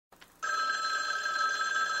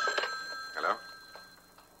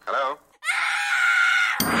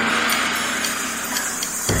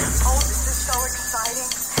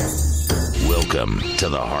Welcome to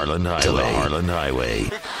the Harland Highway.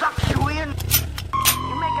 It sucks you in. You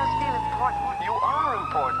make us feel important. You are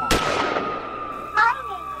important. My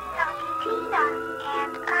name is Dr. Tina,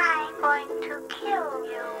 and I'm going to kill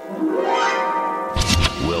you.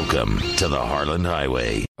 Welcome to the Harland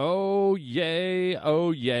Highway. Oh,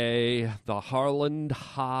 yay, the Harland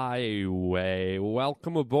Highway.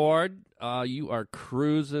 Welcome aboard. You are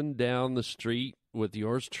cruising down the street with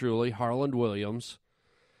yours truly, Harland Williams.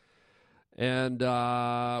 And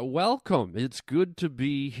welcome. It's good to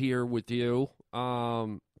be here with you.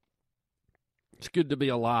 It's good to be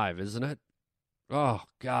alive, isn't it? Oh,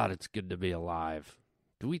 God, it's good to be alive.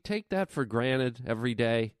 Do we take that for granted every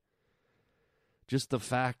day? Just the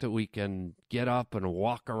fact that we can get up and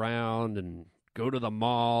walk around and go to the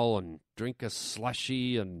mall and drink a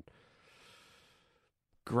slushie and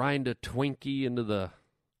grind a Twinkie into the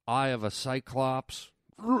eye of a cyclops.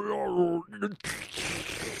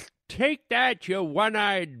 Take that, you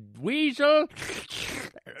one-eyed weasel.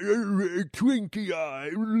 Twinkie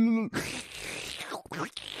eye.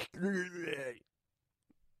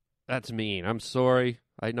 That's mean. I'm sorry.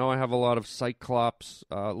 I know I have a lot of cyclops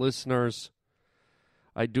listeners.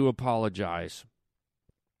 I do apologize.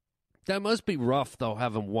 That must be rough, though,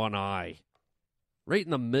 having one eye. Right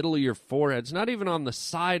in the middle of your forehead. It's not even on the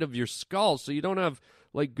side of your skull, so you don't have,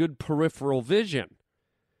 like, good peripheral vision.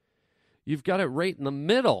 You've got it right in the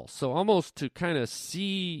middle, so almost to kind of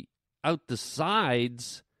see out the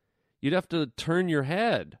sides, you'd have to turn your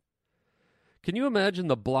head. Can you imagine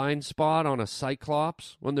the blind spot on a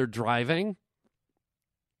cyclops when they're driving?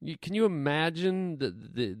 Can you imagine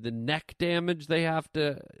the neck damage they have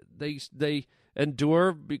to they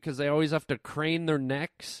endure because they always have to crane their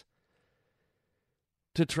necks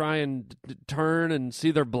to try and turn and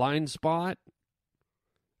see their blind spot?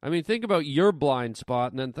 I mean, think about your blind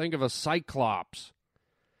spot and then think of a cyclops.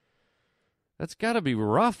 That's got to be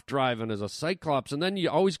rough driving as a cyclops. And then you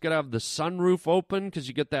always got to have the sunroof open because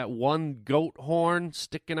you get that one goat horn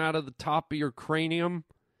sticking out of the top of your cranium.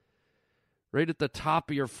 Right at the top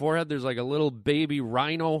of your forehead, there's like a little baby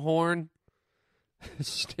rhino horn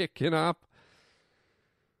sticking up.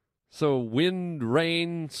 So wind,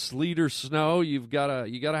 rain, sleet, or snow, you gotta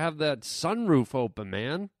have that sunroof open,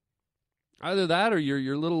 man. Either that or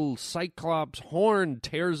your little cyclops horn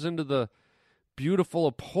tears into the beautiful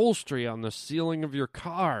upholstery on the ceiling of your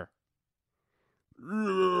car.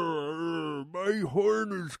 My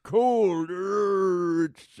horn is cold.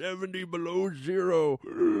 It's 70 below zero.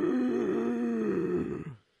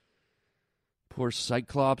 Poor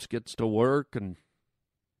Cyclops gets to work and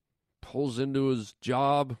pulls into his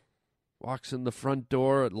job, walks in the front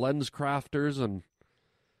door at Lens Crafters and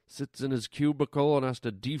sits in his cubicle and has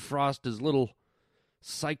to defrost his little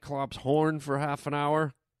Cyclops horn for half an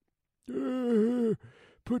hour.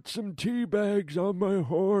 Put some tea bags on my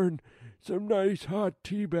horn. Some nice hot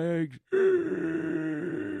tea bags.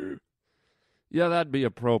 Yeah, that'd be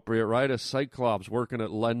appropriate, right? A Cyclops working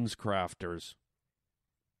at Lens Crafters.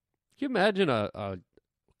 Can you imagine a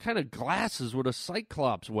kind of glasses would a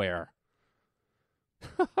Cyclops wear?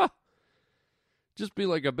 Just be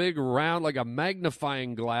like a big round, like a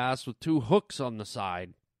magnifying glass with two hooks on the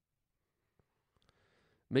side.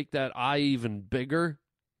 Make that eye even bigger.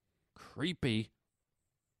 Creepy.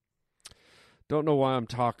 Don't know why I'm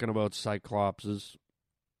talking about Cyclopses.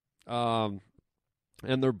 And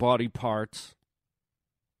their body parts.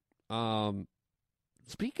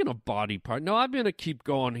 Speaking of body parts, no, I'm going to keep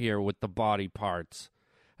going here with the body parts.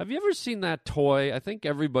 Have you ever seen that toy? I think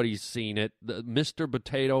everybody's seen it. The Mr.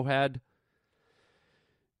 Potato Head.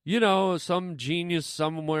 You know, some genius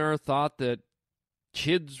somewhere thought that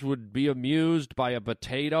kids would be amused by a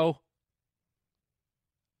potato.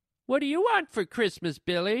 What do you want for Christmas,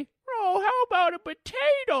 Billy? Oh, how about a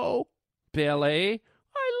potato? Billy,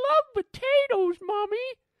 I love potatoes,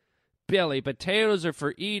 Mommy. Billy, potatoes are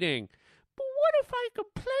for eating. But what if I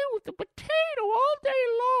could play with the potato all day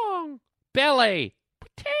long? Billy!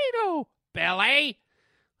 Potato! Billy!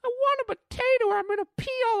 I want a potato or I'm going to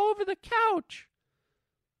pee all over the couch.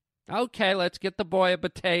 Okay, let's get the boy a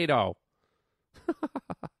potato.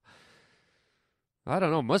 I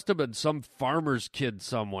don't know, must have been some farmer's kid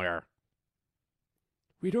somewhere.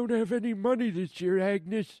 We don't have any money this year,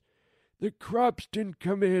 Agnes. The crops didn't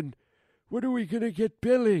come in. What are we going to get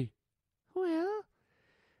Billy? Well,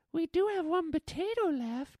 we do have one potato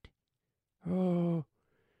left. Oh,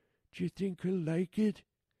 do you think he'll like it?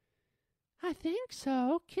 I think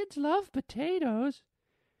so. Kids love potatoes.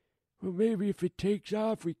 Well, maybe if it takes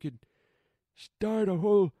off, we could start a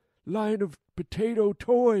whole line of potato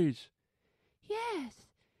toys. Yes.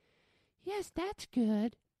 Yes, that's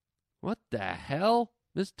good. What the hell?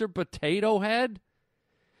 Mr. Potato Head?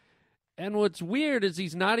 And what's weird is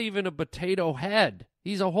he's not even a potato head.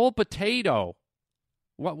 He's a whole potato.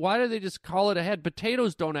 Why do they just call it a head?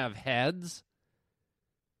 Potatoes don't have heads.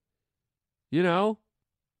 You know?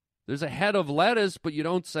 There's a head of lettuce, but you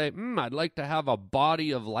don't say, I'd like to have a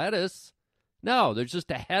body of lettuce. No, there's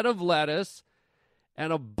just a head of lettuce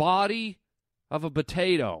and a body of a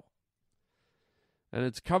potato. And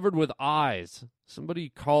it's covered with eyes. Somebody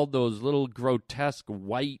called those little grotesque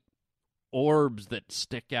white orbs that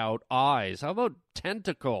stick out eyes. How about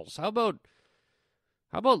tentacles? How about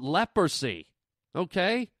leprosy?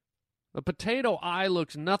 Okay? A potato eye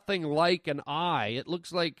looks nothing like an eye. It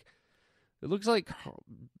looks like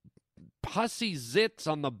pussy zits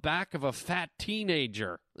on the back of a fat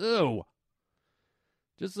teenager. Ew.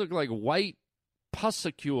 Just look like white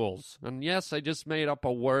pussicules. And yes, I just made up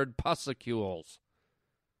a word, pussicules.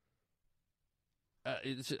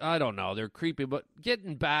 I don't know. They're creepy. But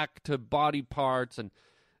getting back to body parts and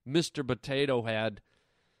Mr. Potato Head,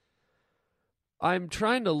 I'm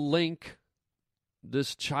trying to link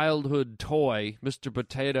this childhood toy, Mr.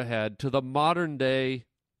 Potato Head, to the modern-day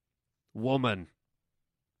woman.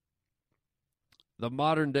 The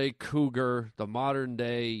modern-day cougar, the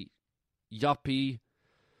modern-day yuppie.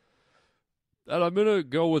 And I'm going to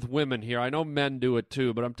go with women here. I know men do it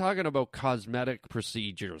too, but I'm talking about cosmetic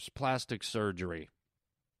procedures, plastic surgery.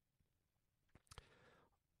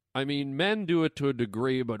 I mean, men do it to a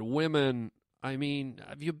degree, but women, I mean,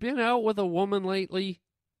 have you been out with a woman lately,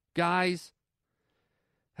 guys?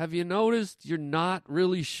 Have you noticed you're not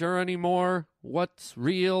really sure anymore what's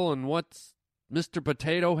real and what's Mr.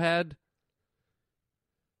 Potato Head?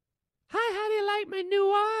 Hi, how do you like my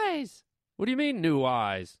new eyes? What do you mean, new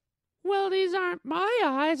eyes? Well, these aren't my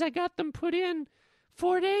eyes. I got them put in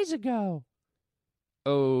 4 days ago.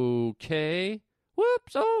 Okay.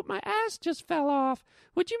 Whoops, oh, my ass just fell off.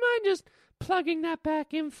 Would you mind just plugging that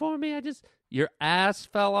back in for me? Your ass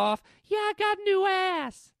fell off? Yeah, I got a new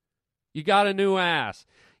ass. You got a new ass?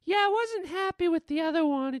 Yeah, I wasn't happy with the other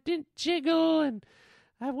one. It didn't jiggle, and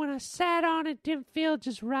when I sat on it, didn't feel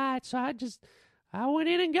just right, so I went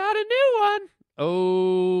in and got a new one.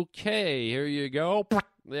 Okay, here you go.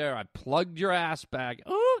 There, I plugged your ass back.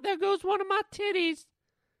 Oh, there goes one of my titties.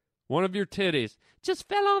 One of your titties. Just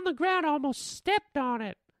fell on the ground. I almost stepped on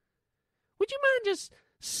it. Would you mind just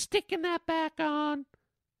sticking that back on?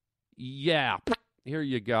 Yeah. Here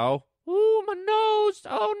you go. Ooh, my nose.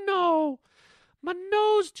 Oh, no. My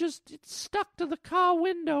nose it's stuck to the car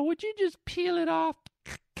window. Would you just peel it off?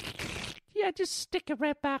 Yeah, just stick it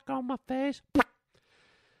right back on my face.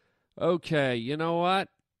 Okay, you know what?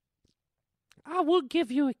 I will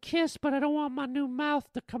give you a kiss, but I don't want my new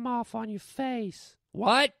mouth to come off on your face.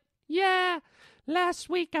 What? Yeah, last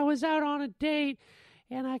week I was out on a date,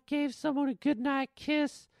 and I gave someone a goodnight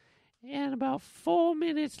kiss, and about 4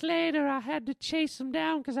 minutes later I had to chase him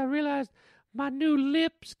down because I realized my new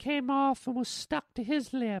lips came off and was stuck to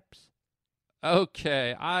his lips.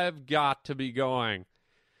 Okay, I've got to be going.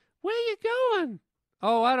 Where you going?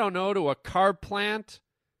 Oh, I don't know, to a car plant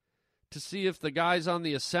to see if the guys on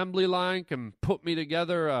the assembly line can put me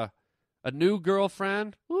together a new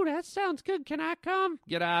girlfriend. Ooh, that sounds good. Can I come?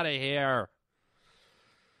 Get out of here.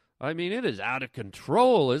 I mean, it is out of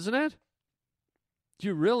control, isn't it? Do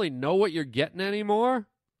you really know what you're getting anymore?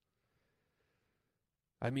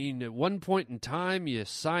 I mean, at one point in time, you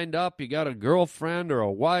signed up, you got a girlfriend or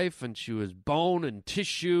a wife, and she was bone and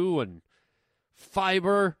tissue and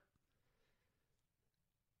fiber,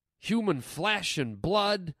 human flesh and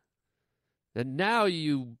blood. And now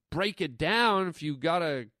you break it down. If you got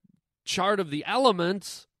a chart of the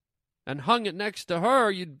elements and hung it next to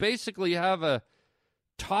her, you'd basically have a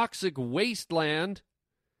toxic wasteland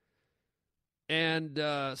and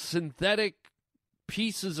synthetic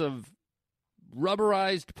pieces of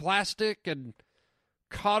rubberized plastic and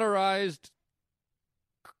cauterized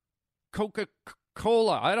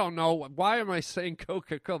Coca-Cola. I don't know. Why am I saying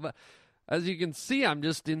Coca-Cola? As you can see, I'm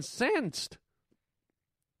just incensed.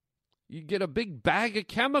 You get a big bag of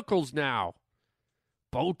chemicals now.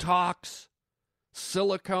 Botox,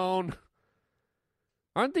 silicone.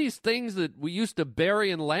 Aren't these things that we used to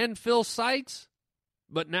bury in landfill sites?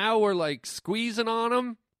 But now we're like squeezing on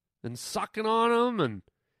them and sucking on them and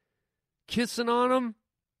kissing on them.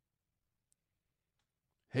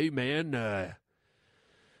 Hey, man,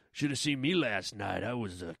 should have seen me last night. I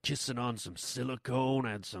was kissing on some silicone.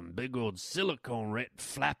 I had some big old silicone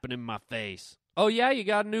flapping in my face. Oh, yeah? You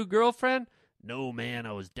got a new girlfriend? No, man.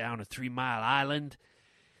 I was down a 3 Mile Island,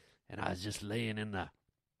 and I was just laying in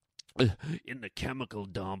the chemical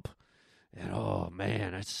dump. And, oh,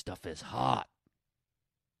 man, that stuff is hot.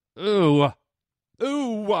 Ooh.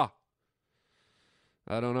 Ooh!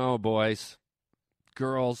 I don't know, boys.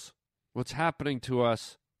 Girls, what's happening to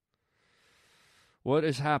us? What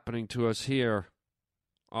is happening to us here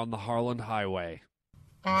on the Harland Highway?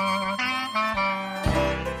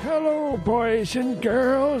 Hello, boys and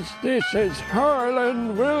girls. This is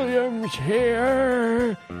Harland Williams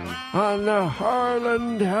here on the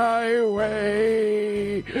Harland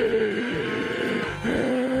Highway.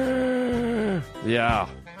 Yeah,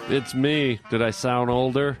 it's me. Did I sound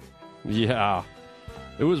older? Yeah.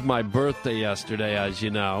 It was my birthday yesterday, as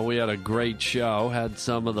you know. We had a great show, had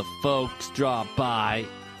some of the folks drop by.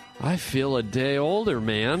 I feel a day older,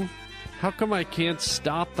 man. How come I can't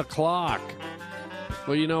stop the clock?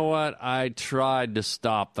 Well, you know what? I tried to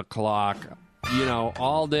stop the clock. You know,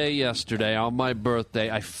 all day yesterday on my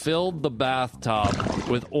birthday, I filled the bathtub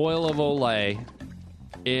with oil of Olay,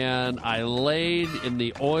 and I laid in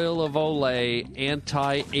the oil of Olay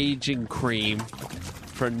anti-aging cream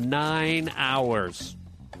for 9 hours.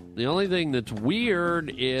 The only thing that's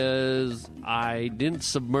weird is I didn't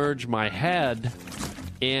submerge my head,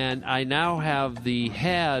 and I now have the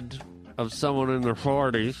head of someone in their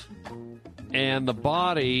 40s and the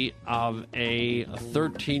body of a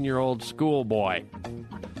 13-year-old schoolboy.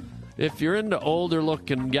 If you're into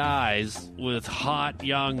older-looking guys with hot,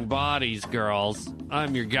 young bodies, girls,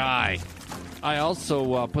 I'm your guy. I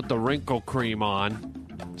also put the wrinkle cream on.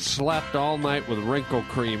 Slept all night with wrinkle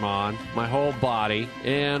cream on, my whole body,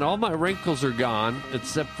 and all my wrinkles are gone,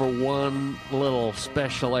 except for one little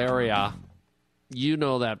special area. You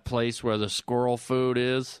know that place where the squirrel food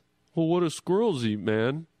is? Well, what do squirrels eat,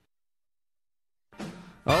 man? Oh,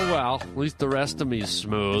 well, at least the rest of me is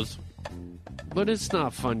smooth. But it's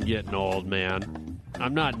not fun getting old, man.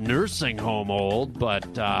 I'm not nursing home old, but,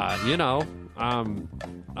 you know, I'm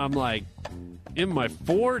like in my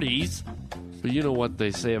 40s. But you know what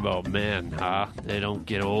they say about men, huh? They don't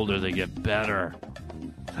get older, they get better.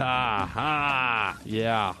 Ha, ha,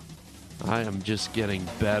 yeah. I am just getting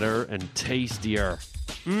better and tastier.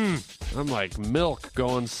 I'm like milk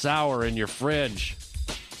going sour in your fridge.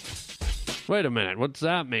 Wait a minute, what's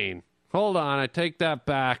that mean? Hold on, I take that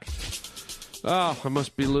back. Oh, I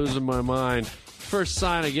must be losing my mind. First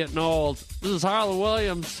sign of getting old. This is Harland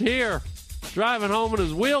Williams here, driving home in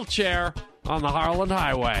his wheelchair on the Harland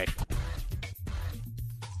Highway.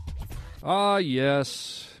 Ah,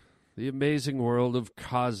 yes, the amazing world of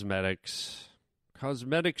cosmetics.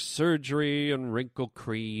 Cosmetic surgery and wrinkle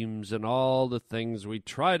creams and all the things we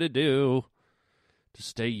try to do to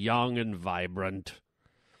stay young and vibrant.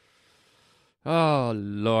 Oh,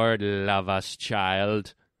 Lord love us,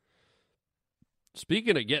 child.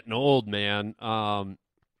 Speaking of getting old, man, I'm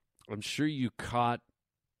sure you caught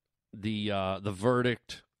the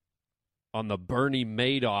verdict on the Bernie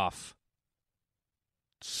Madoff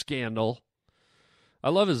scandal. I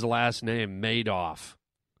love his last name, Madoff.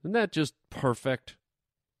 Isn't that just perfect?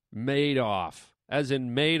 Madoff, as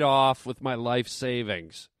in made off with my life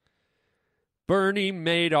savings. Bernie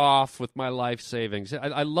Madoff with my life savings.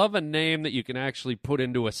 I love a name that you can actually put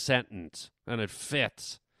into a sentence, and it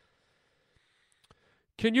fits.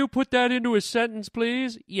 Can you put that into a sentence,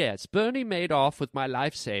 please? Yes, Bernie Madoff with my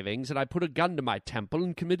life savings, and I put a gun to my temple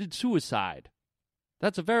and committed suicide.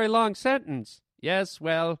 That's a very long sentence. Yes,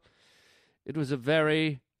 well, it was a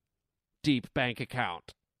very deep bank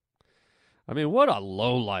account. I mean, what a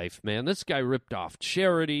lowlife, man. This guy ripped off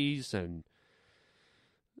charities and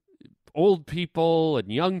old people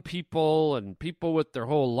and young people and people with their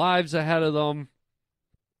whole lives ahead of them.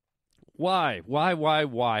 Why?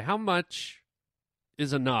 Why? How much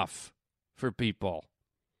is enough for people?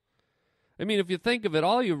 I mean, if you think of it,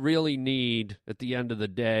 all you really need at the end of the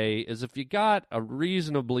day is if you got a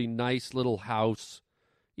reasonably nice little house,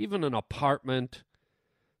 even an apartment,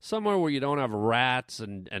 somewhere where you don't have rats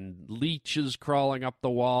and leeches crawling up the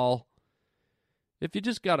wall. If you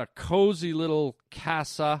just got a cozy little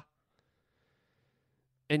casa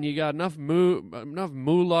and you got enough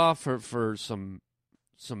moolah for some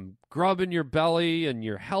grub in your belly and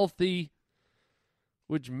you're healthy,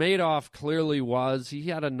 which Madoff clearly was. He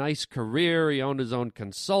had a nice career. He owned his own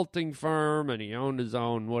consulting firm, and he owned his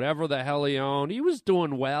own whatever the hell he owned. He was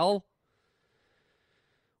doing well.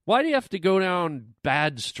 Why do you have to go down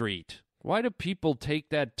Bad Street? Why do people take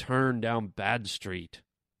that turn down Bad Street?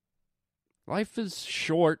 Life is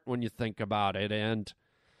short when you think about it, and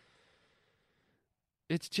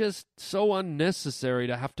it's just so unnecessary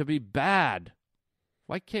to have to be bad.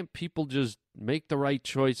 Why can't people just make the right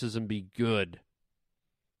choices and be good?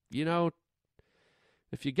 You know,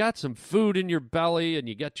 if you got some food in your belly and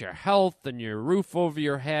you got your health and your roof over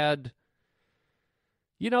your head,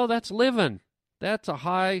 you know, that's living. That's a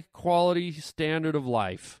high-quality standard of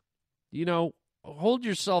life. You know, hold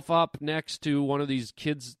yourself up next to one of these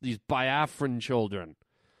kids, these Biafran children,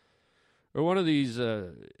 or one of these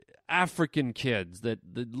African kids that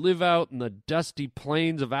live out in the dusty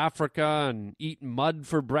plains of Africa and eat mud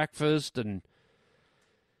for breakfast, and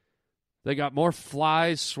they got more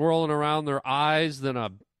flies swirling around their eyes than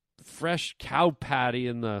a fresh cow patty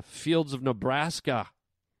in the fields of Nebraska.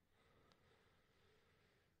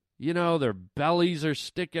 You know, their bellies are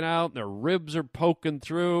sticking out, and their ribs are poking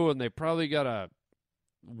through, and they probably got a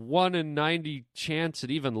 1 in 90 chance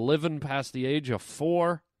at even living past the age of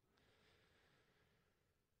 4.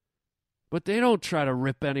 But they don't try to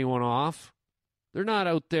rip anyone off. They're not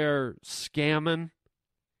out there scamming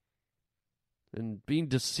and being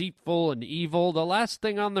deceitful and evil. The last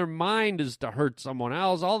thing on their mind is to hurt someone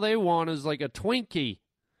else. All they want is like a Twinkie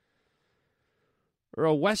or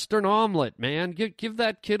a Western omelet, man. Give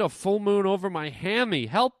that kid a full moon over my hammy.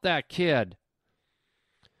 Help that kid.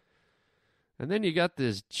 And then you got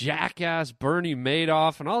this jackass Bernie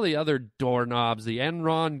Madoff and all the other doorknobs, the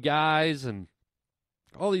Enron guys and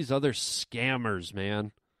all these other scammers,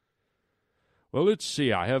 man. Well, let's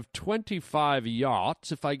see. I have 25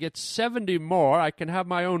 yachts. If I get 70 more, I can have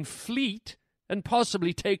my own fleet and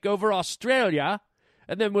possibly take over Australia.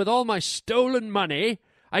 And then with all my stolen money,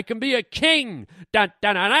 I can be a king. Dun,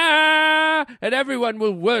 dun, dun, dun, and everyone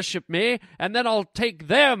will worship me. And then I'll take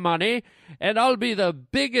their money, and I'll be the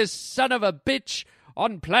biggest son of a bitch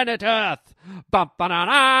on planet Earth. Bum, ba, da,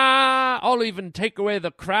 da. I'll even take away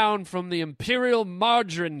the crown from the Imperial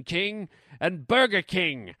Margarine King and Burger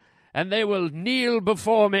King, and they will kneel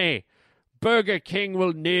before me. Burger King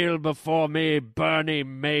will kneel before me, Bernie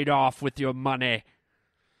Madoff, with your money.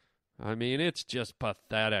 I mean, it's just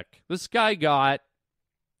pathetic. This guy got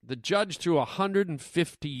the judge threw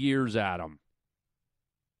 150 years at him.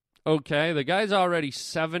 Okay, the guy's already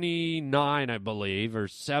 79, I believe, or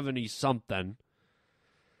 70-something.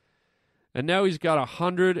 And now he's got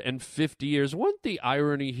 150 years. Wouldn't the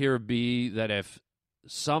irony here be that if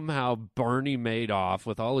somehow Bernie Madoff,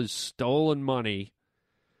 with all his stolen money,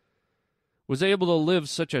 was able to live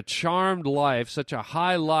such a charmed life, such a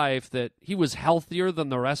high life, that he was healthier than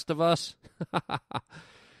the rest of us?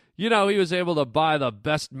 You know, he was able to buy the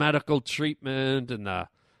best medical treatment and the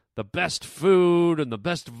best food and the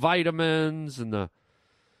best vitamins and the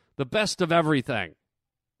best of everything.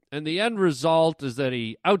 And the end result is that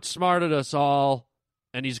he outsmarted us all,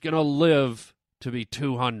 and he's going to live to be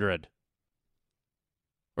 200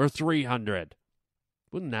 or 300.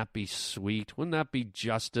 Wouldn't that be sweet? Wouldn't that be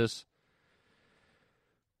justice?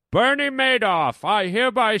 Bernie Madoff, I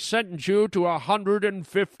hereby sentence you to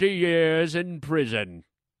 150 years in prison.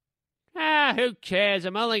 Ah, who cares?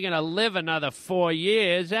 I'm only going to live another 4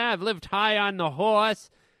 years. I've lived high on the horse.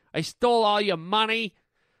 I stole all your money.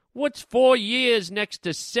 What's 4 years next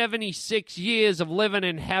to 76 years of living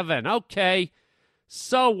in heaven? Okay,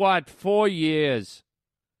 so what? 4 years.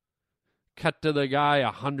 Cut to the guy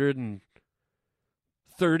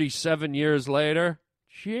 137 years later.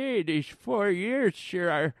 Gee, these 4 years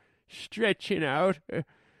sure are stretching out.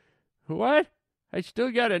 What? I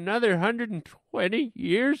still got another 120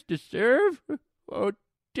 years to serve? Oh,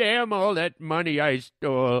 damn all that money I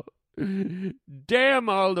stole. Damn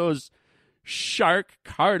all those shark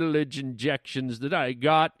cartilage injections that I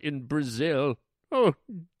got in Brazil. Oh,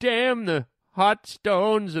 damn the hot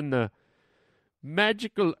stones and the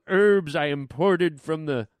magical herbs I imported from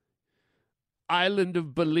the island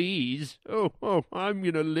of Belize. Oh, I'm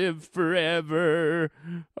going to live forever.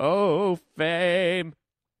 Oh, fame.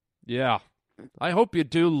 Yeah. I hope you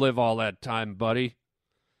do live all that time, buddy.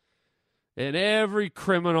 And every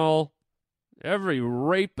criminal, every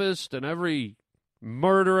rapist, and every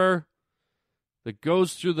murderer that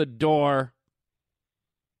goes through the door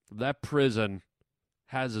of that prison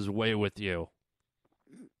has his way with you.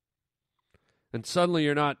 And suddenly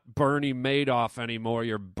you're not Bernie Madoff anymore,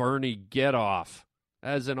 you're Bernie Get Off.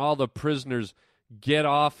 As in all the prisoners get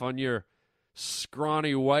off on your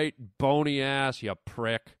scrawny, white, bony ass, you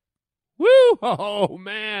prick. Woo! Oh,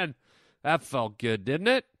 man. That felt good, didn't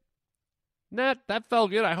it? That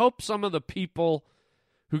felt good. I hope some of the people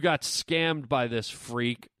who got scammed by this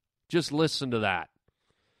freak just listened to that.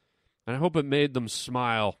 And I hope it made them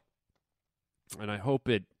smile. And I hope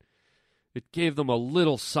it gave them a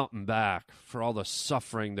little something back for all the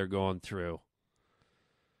suffering they're going through.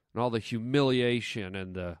 And all the humiliation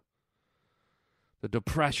and the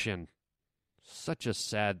depression. Such a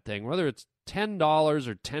sad thing. Whether it's $10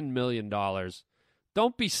 or $10 million.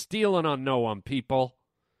 Don't be stealing on no one, people.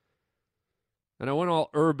 And I went all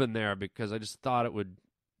urban there because I just thought it would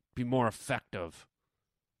be more effective.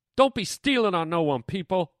 Don't be stealing on no one,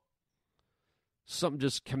 people. Something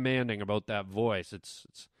just commanding about that voice.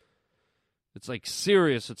 It's like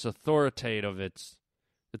serious. It's authoritative. It's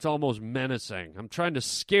almost menacing. I'm trying to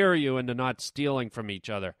scare you into not stealing from each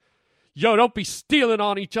other. Yo, don't be stealing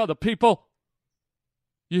on each other, people.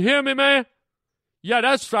 You hear me, man? Yeah,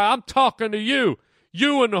 that's right. I'm talking to you.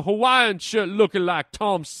 You in the Hawaiian shirt looking like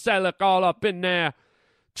Tom Selleck all up in there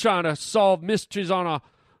trying to solve mysteries on a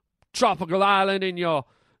tropical island in your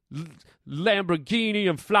Lamborghini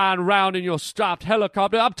and flying around in your striped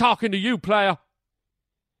helicopter. I'm talking to you, player.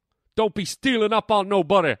 Don't be stealing up on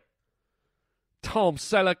nobody. Tom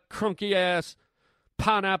Selleck, crunky ass,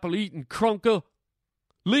 pineapple eating crunker.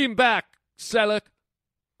 Lean back, Selleck.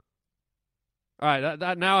 All right,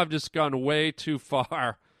 that now I've just gone way too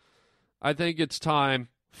far. I think it's time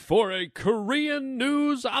for a Korean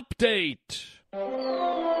news update.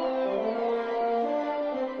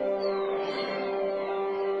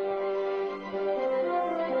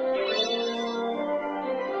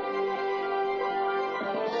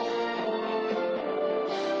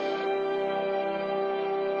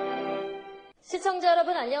 시청자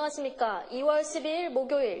여러분 안녕하십니까? 2월 12일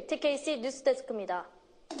목요일 TKC 뉴스데스크입니다.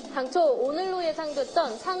 당초 오늘로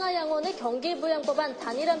예상됐던 상하양원의 경기부양법안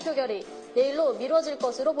단일한 표결이 내일로 미뤄질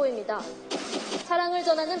것으로 보입니다. 사랑을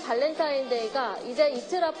전하는 발렌타인데이가 이제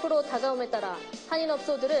이틀 앞으로 다가옴에 따라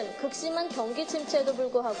한인업소들은 극심한 경기 침체에도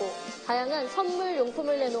불구하고 다양한 선물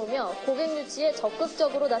용품을 내놓으며 고객 유치에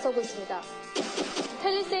적극적으로 나서고 있습니다.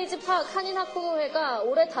 팰리세이즈 팍 한인학부모회가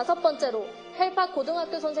올해 5번째로 헬팍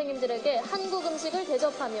고등학교 선생님들에게 한국 음식을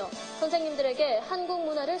대접하며 선생님들에게 한국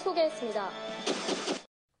문화를 소개했습니다.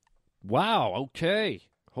 Wow, okay.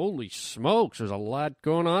 Holy smokes, there's a lot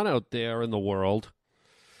going on out there in the world.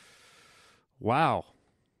 Wow.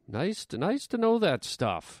 Nice to know that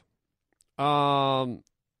stuff. And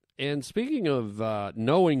speaking of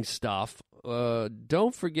knowing stuff,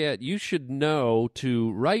 don't forget you should know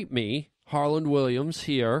to write me, Harland Williams,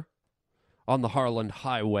 here on the Harland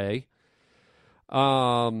Highway.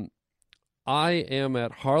 I am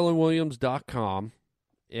at harlandwilliams.com.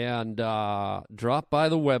 And drop by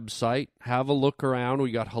the website, have a look around.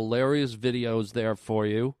 We got hilarious videos there for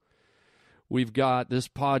you. We've got this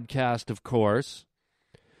podcast, of course.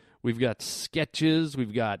 We've got sketches.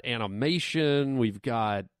 We've got animation. We've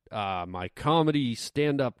got my comedy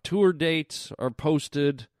stand-up tour dates are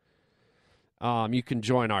posted. You can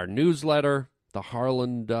join our newsletter, the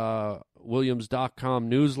harlandwilliams.com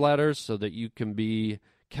newsletter, so that you can be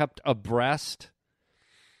kept abreast,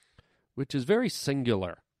 which is very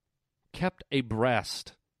singular, kept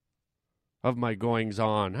abreast of my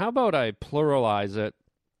goings-on. How about I pluralize it?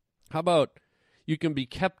 How about you can be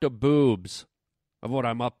kept aboobs of what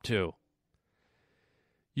I'm up to?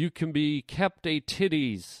 You can be kept a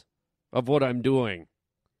titties of what I'm doing.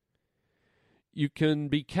 You can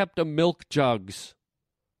be kept a milk jugs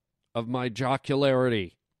of my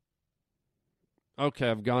jocularity. Okay,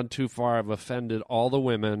 I've gone too far. I've offended all the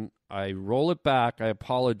women. I roll it back. I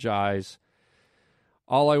apologize.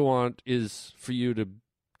 All I want is for you to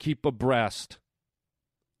keep abreast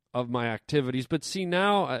of my activities. But see,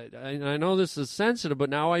 now, I know this is sensitive, but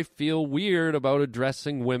now I feel weird about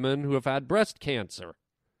addressing women who have had breast cancer.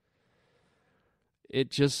 It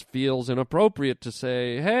just feels inappropriate to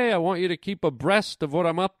say, hey, I want you to keep abreast of what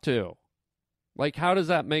I'm up to. Like, how does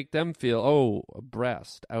that make them feel? Oh,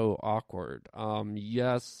 abreast. Oh, awkward.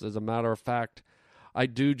 Yes, as a matter of fact, I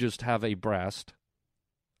do just have a breast.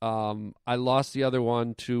 I lost the other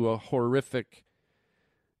one to a horrific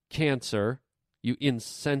cancer. You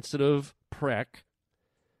insensitive prick.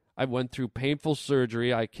 I went through painful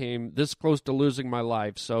surgery. I came this close to losing my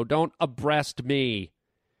life, so don't abreast me,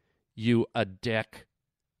 you a dick.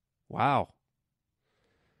 Wow.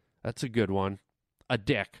 That's a good one. A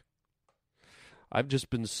dick. I've just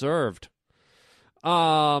been served.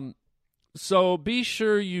 So be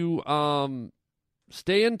sure you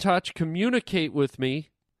stay in touch, communicate with me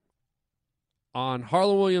on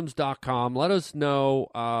harlandwilliams.com. Let us know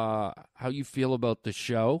how you feel about the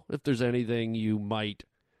show, if there's anything you might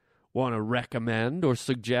want to recommend or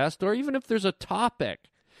suggest, or even if there's a topic.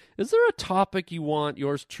 Is there a topic you want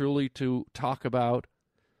yours truly to talk about?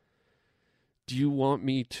 Do you want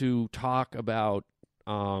me to talk about,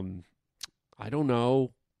 I don't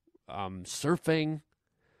know, surfing,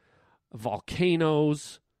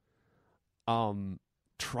 volcanoes,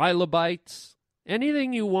 trilobites,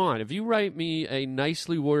 anything you want? If you write me a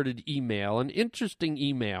nicely worded email, an interesting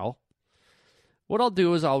email, what I'll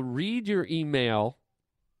do is I'll read your email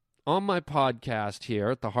on my podcast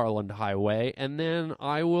here at the Harland Highway, and then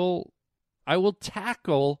I will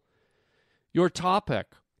tackle your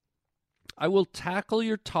topic I will tackle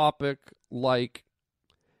your topic like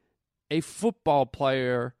a football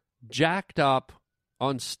player jacked up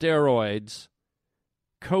on steroids,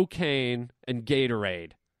 cocaine, and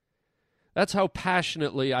Gatorade. That's how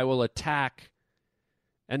passionately I will attack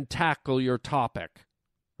and tackle your topic.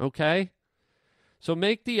 Okay? So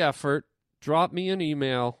make the effort. Drop me an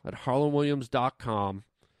email at harlanwilliams.com.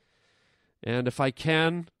 And if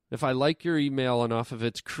I like your email enough, if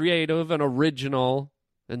it's creative and original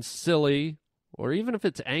and silly, or even if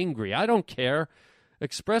it's angry, I don't care.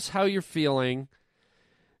 Express how you're feeling,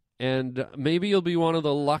 and maybe you'll be one of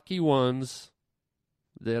the lucky ones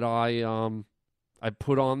that I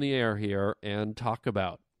put on the air here and talk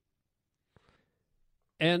about.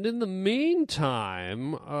 And in the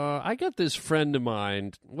meantime, I got this friend of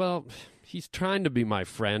mine. Well, he's trying to be my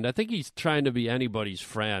friend. I think he's trying to be anybody's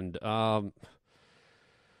friend.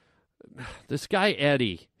 This guy,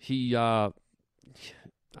 Eddie,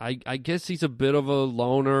 I guess he's a bit of a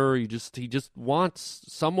loner. He just wants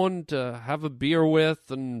someone to have a beer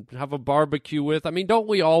with and have a barbecue with. I mean, don't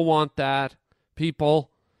we all want that,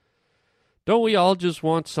 people? Don't we all just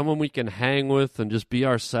want someone we can hang with and just be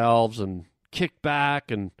ourselves and kick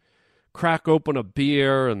back and crack open a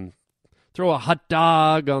beer and throw a hot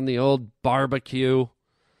dog on the old barbecue?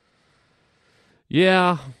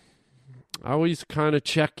 Yeah, I always kind of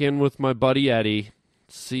check in with my buddy Eddie,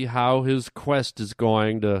 see how his quest is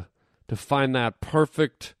going to find that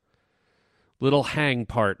perfect little hang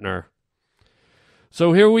partner.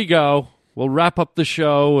 So here we go. We'll wrap up the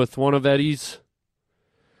show with one of Eddie's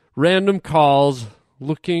random calls,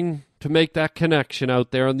 looking to make that connection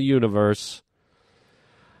out there in the universe.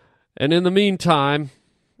 And in the meantime,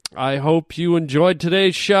 I hope you enjoyed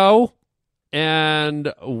today's show,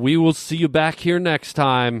 and we will see you back here next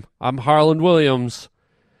time. I'm Harlan Williams,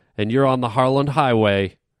 and you're on the Harlan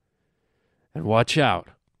Highway. And watch out,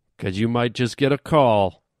 because you might just get a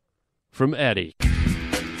call from Eddie.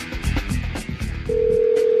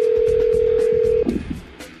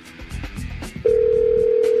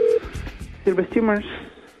 Silver Steamers.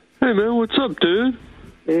 Hey, man, what's up, dude?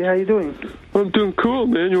 Hey, how you doing? I'm doing cool,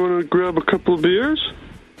 man. You want to grab a couple of beers?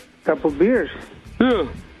 Couple beers? Yeah.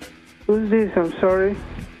 Who's this? I'm sorry.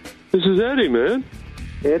 This is Eddie, man.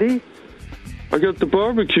 Eddie? I got the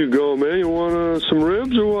barbecue going, man. You want some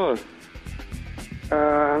ribs or what?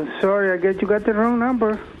 I'm sorry. I guess you got the wrong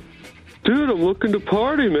number. Dude, I'm looking to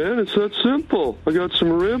party, man. It's that simple. I got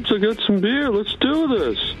some ribs. I got some beer. Let's do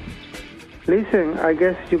this. Listen, I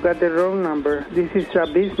guess you got the wrong number. This is a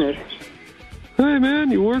business. Hey, man,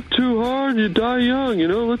 you work too hard, you die young, you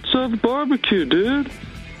know? Let's have a barbecue, dude.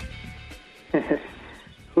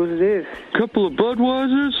 Who's this? Couple of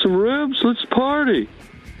Budweisers, some ribs. Let's party.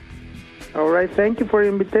 All right, thank you for the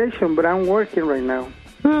invitation, but I'm working right now.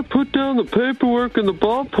 Put down the paperwork and the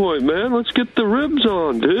ballpoint, man. Let's get the ribs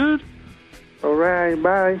on, dude. All right,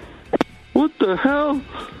 bye. What the hell?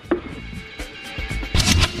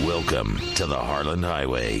 Welcome to the Harlan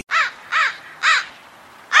Highway.